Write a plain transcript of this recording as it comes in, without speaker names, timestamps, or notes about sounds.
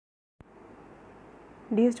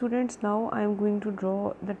Dear students, now I am going to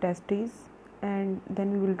draw the testes, and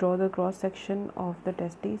then we will draw the cross section of the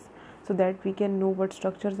testes so that we can know what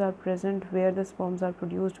structures are present, where the sperms are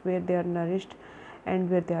produced, where they are nourished, and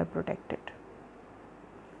where they are protected.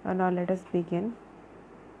 Now let us begin.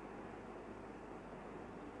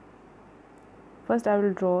 First I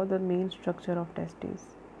will draw the main structure of testes.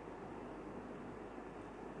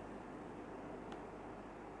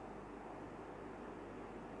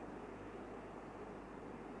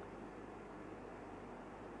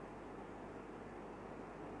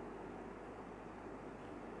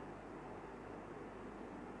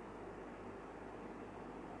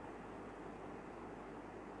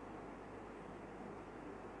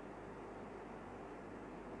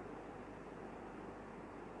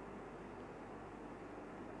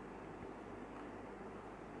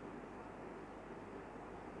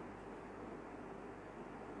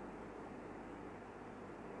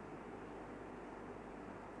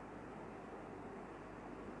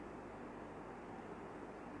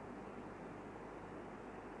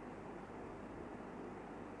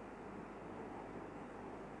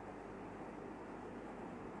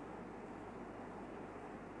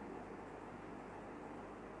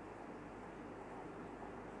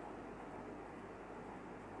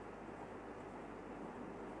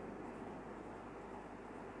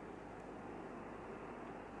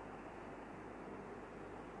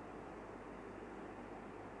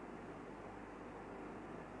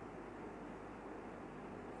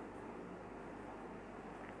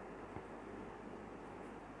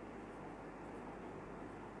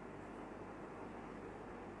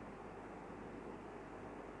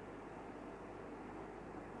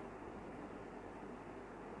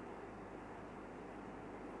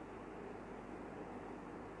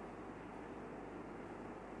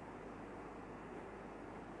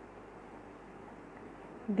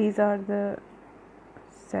 These are the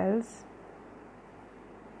cells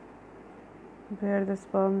where the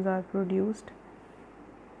sperms are produced.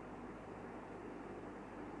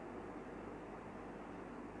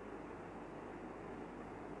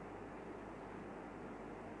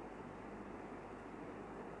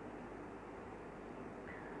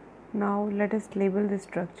 Now let us label this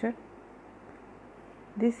structure.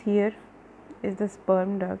 This here is the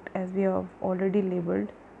sperm duct, as we have already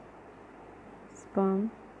labeled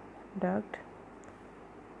sperm duct.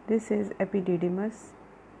 This is epididymis.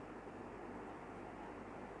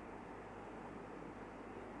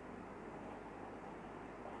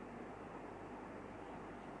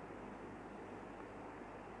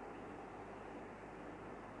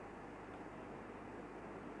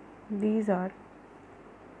 These are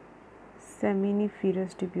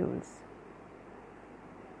seminiferous tubules.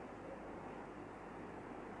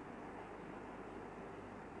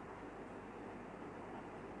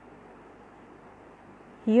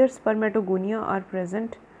 Here spermatogonia are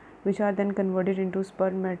present, which are then converted into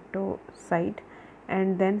spermatocyte,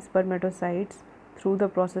 and then spermatocytes through the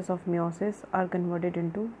process of meiosis are converted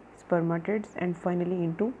into spermatids and finally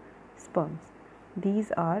into sperms.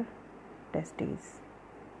 These are testes.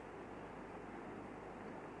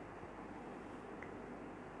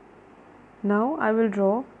 Now I will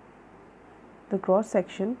draw the cross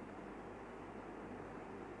section.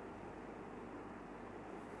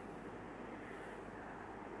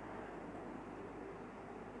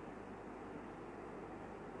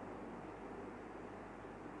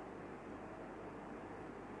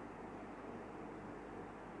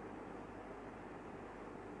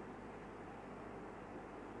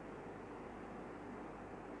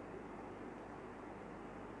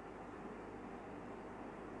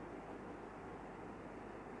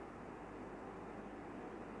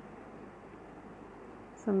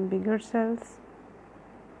 Some bigger cells.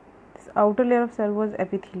 This outer layer of cell was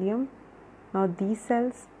epithelium. Now these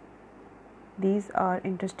cells, these are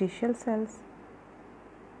interstitial cells.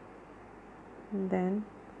 Then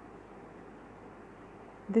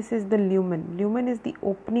this is the lumen. Lumen is the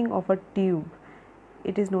opening of a tube.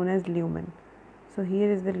 It is known as lumen. So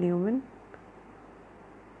here is the lumen.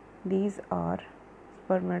 These are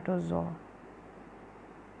spermatozoa.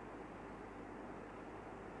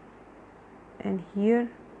 And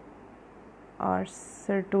here are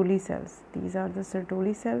Sertoli cells. These are the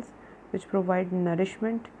Sertoli cells which provide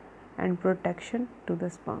nourishment and protection to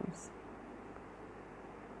the sperms.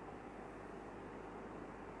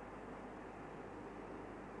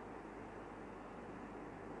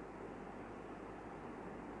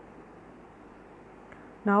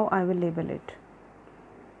 Now I will label it.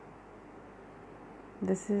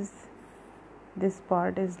 This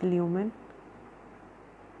part is lumen.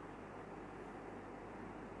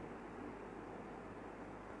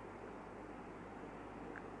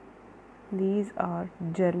 These are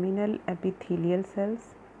germinal epithelial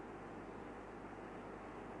cells.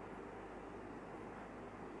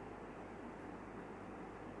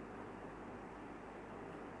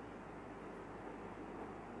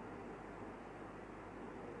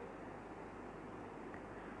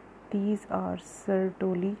 These are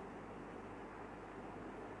Sertoli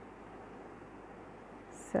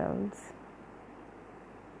cells.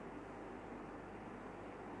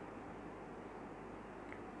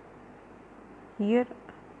 Here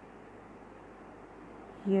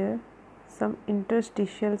some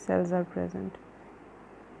interstitial cells are present.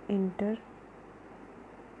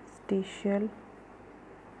 Interstitial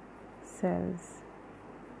cells.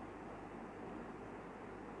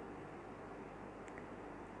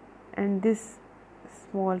 And this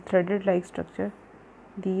small threaded like structure,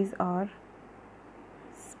 these are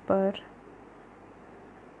spermatozoa.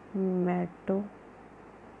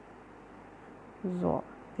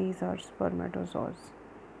 These are spermatozoas.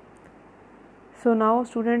 So now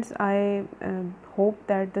students, I hope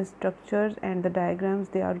that the structures and the diagrams,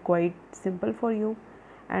 they are quite simple for you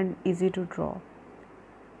and easy to draw.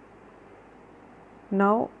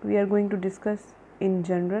 Now we are going to discuss in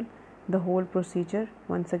general the whole procedure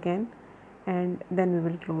once again, and then we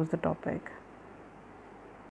will close the topic.